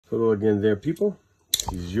Hello again there, people.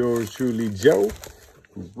 This is yours truly, Joe,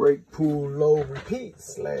 from Break Pool Low Repeat /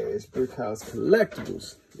 Brickhouse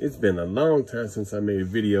Collectibles. It's been a long time since I made a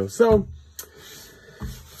video, so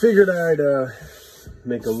figured I'd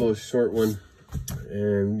make a little short one.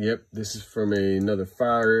 And yep, this is from another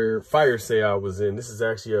fire sale I was in. This is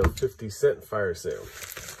actually a 50-cent fire sale,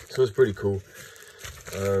 so it's pretty cool.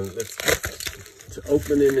 Let's get to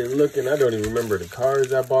opening and looking. I don't even remember the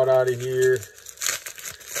cards I bought out of here,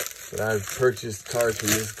 but I've purchased cards from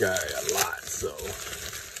this guy a lot, so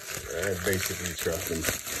I basically trust him.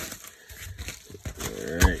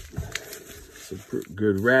 All right, so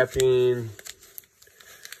good wrapping.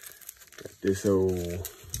 Got this old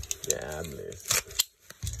goblet.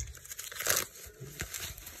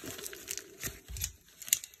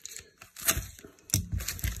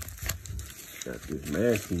 Got this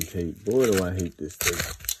masking tape. Boy, do I hate this tape.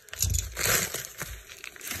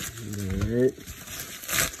 Alright.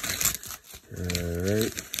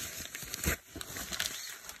 Alright.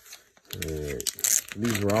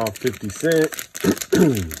 These were all 50 cents.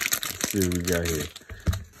 Let's see what we got here.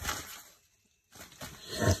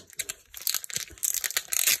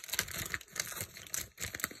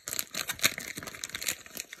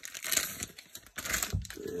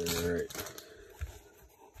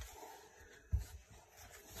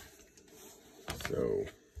 So,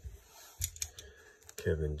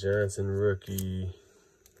 Kevin Johnson rookie,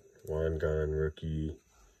 Wangan rookie,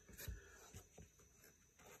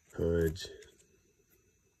 Pudge,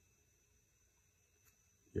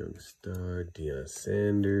 Young Star, Deion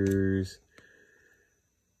Sanders,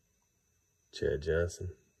 Chad Johnson,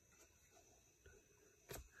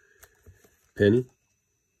 Penny,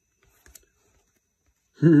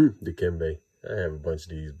 Dikembe. I have a bunch of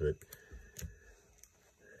these, but I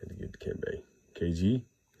had to get Dikembe. KG,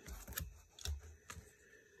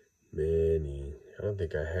 Manny. I don't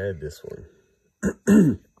think I had this one.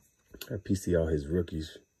 I PC all his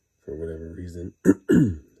rookies for whatever reason.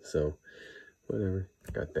 So, whatever.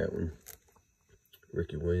 Got that one.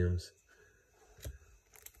 Ricky Williams.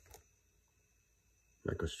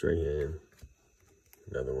 Michael Strahan.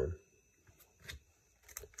 Another one.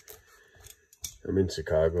 I'm in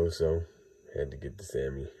Chicago, so I had to get the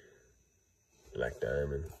Sammy. Black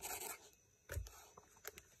Diamond.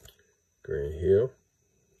 Grant Hill.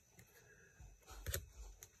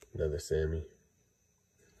 Another Sammy.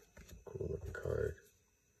 Cool looking card.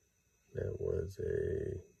 That was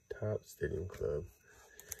a Top Stadium Club.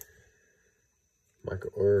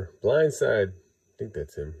 Michael Orr. Blindside. I think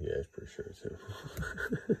that's him. Yeah, I'm pretty sure it's him.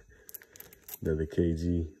 Another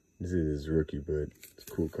KG. This is his rookie, but it's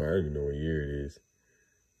a cool card. I don't even know what year it is.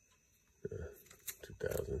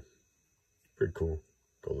 2000. Pretty cool.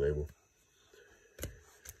 Go label.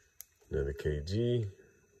 Another KG,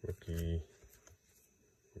 rookie,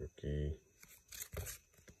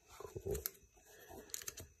 cool.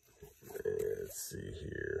 Let's see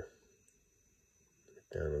here.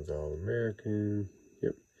 McDonald's All-American.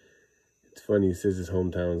 Yep. It's funny, he says his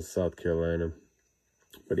hometown is South Carolina,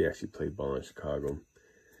 but he actually played ball in Chicago.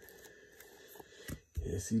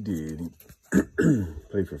 Yes, he did. He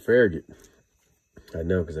played for Farragut. I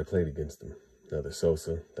know, because I played against him. Another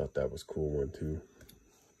Sosa. Thought that was a cool one, too.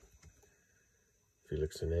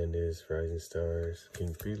 Felix Hernandez, Rising Stars,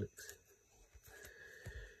 King Felix.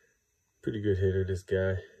 Pretty good hitter, this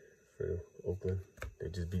guy, for Oakland. They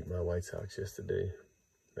just beat my White Sox yesterday.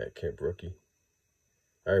 Matt Kemp rookie.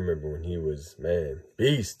 I remember when he was, man,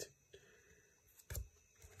 beast.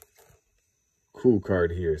 Cool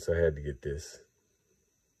card here, so I had to get this.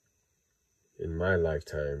 In my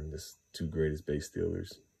lifetime, this 2 greatest base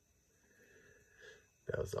stealers.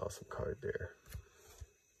 That was an awesome card there.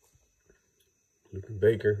 Luke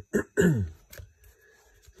Baker.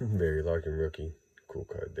 Barry Larkin rookie. Cool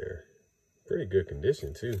card there. Pretty good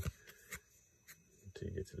condition, too. Until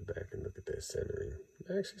you get to the back and look at that centering.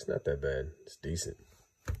 Actually, it's not that bad. It's decent.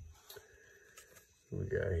 What we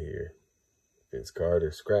got here? Vince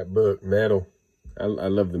Carter. Scrapbook. Metal. I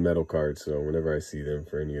love the metal cards, so whenever I see them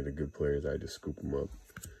for any of the good players, I just scoop them up.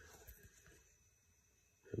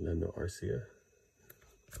 Orlando Arcia.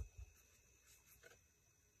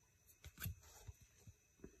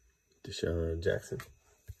 Deshaun Jackson.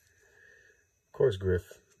 Of course,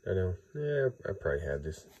 Griff. I know. Yeah, I probably have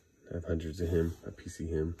this. I have hundreds of him. I PC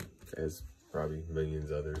him, as probably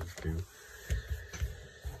millions others do.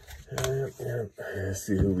 Let's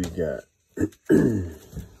see who we got.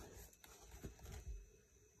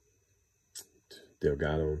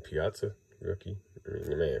 Delgado and Piazza, rookie. I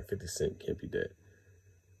mean, man, 50 Cent can't be that.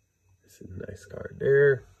 It's a nice card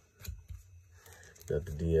there. Got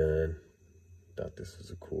the Deion. Thought this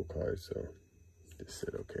was a cool card, so Just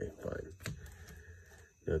said, okay, fine.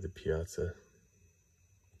 Another Piazza.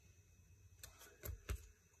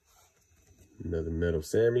 Another Metal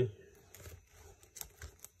Sammy.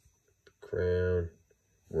 Crown.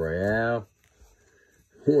 Royale.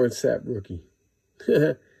 Warren Sapp rookie.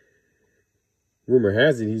 Rumor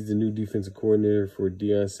has it he's the new defensive coordinator for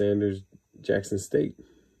Deion Sanders' Jackson State.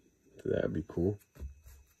 So that'd be cool.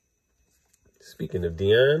 Speaking of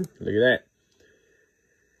Deion, look at that.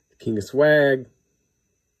 The King of Swag.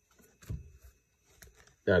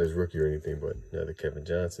 Not his rookie or anything, but another Kevin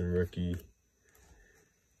Johnson rookie.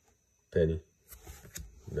 Penny.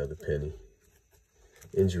 Another Penny.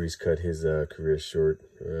 Injuries cut his career short,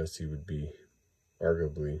 or else he would be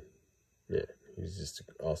arguably, yeah, he's just an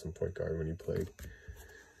awesome point guard when he played.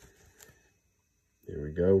 There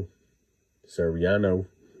we go. Soriano.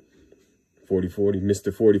 40-40,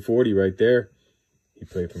 Mr. 40-40 right there. He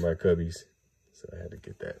played for my Cubbies, so I had to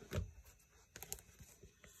get that.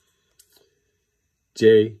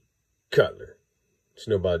 Jay Cutler. What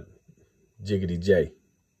you know about Jiggity J?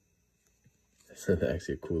 That's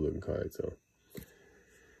actually a cool looking card, so.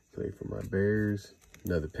 Played for my Bears.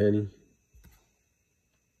 Another Penny.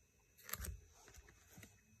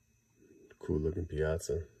 Cool looking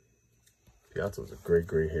Piazza. Piazza was a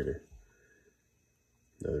great hitter.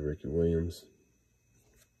 Another Ricky Williams.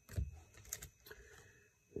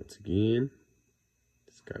 Once again,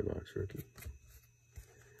 Skybox rookie.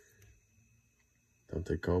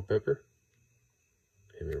 Dante Culpepper.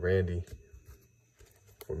 Him and Randy.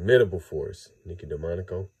 Formidable force. Nicky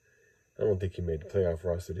Delmonico. I don't think he made the playoff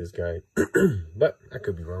roster, this guy. But I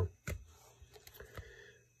could be wrong.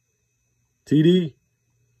 TD.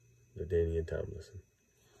 LaDainian Tomlinson.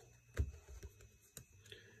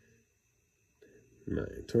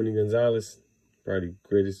 Man, Tony Gonzalez. Probably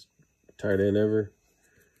greatest tight end ever.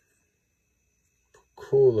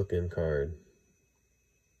 Cool looking card.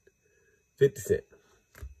 50 Cent.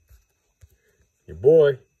 Your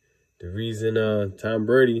boy. The reason Tom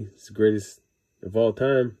Brady is the greatest of all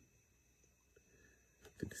time.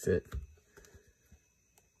 50 Cent.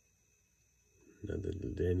 Another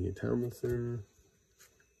Daniel Tomlinson.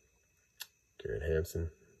 Garrett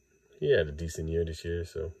Hampson. He had a decent year this year,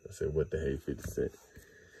 so I said, what the hey, 50 Cent.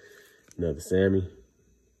 Another Sammy.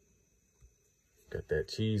 Got that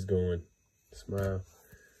cheese going. Smile.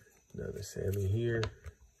 Another Sammy here.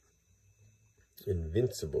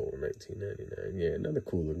 Invincible, 1999. Yeah, another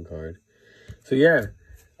cool looking card. So yeah,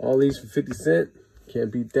 all these for 50 Cent.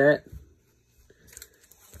 Can't beat that.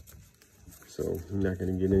 So I'm not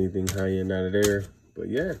going to get anything high end out of there. But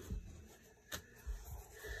yeah.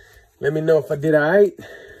 Let me know if I did all right.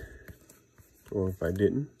 Or if I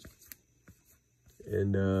didn't.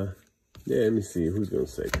 And yeah, let me see. Who's going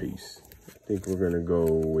to say peace? I think we're going to go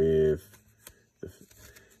with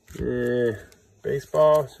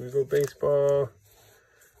baseball. Should we go baseball?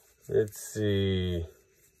 Let's see.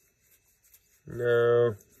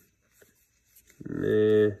 No.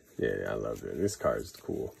 Nah. Yeah, I love it. This card is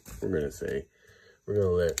cool. We're going to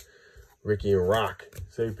let Ricky and Rock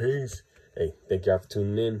say peace. Hey, thank y'all for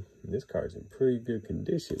tuning in. This card's in pretty good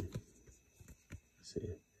condition. Let's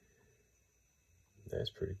see.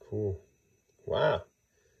 That's pretty cool. Wow.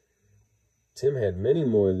 Tim had many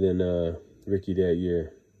more than Ricky that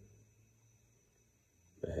year.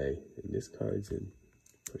 But hey, and this card's in.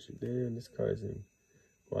 Push it down. This card's in.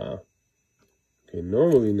 Wow. Okay,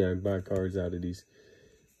 normally not buy cards out of these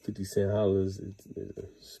 50 Cent hollers. There's a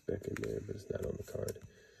speck in there, but it's not on the card.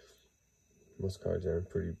 Most cards are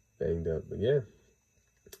pretty banged up, but yeah.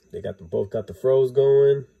 They both got the froze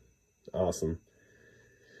going. Awesome.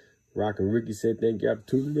 Rock and Ricky said thank y'all for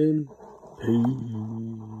tuning in. Peace.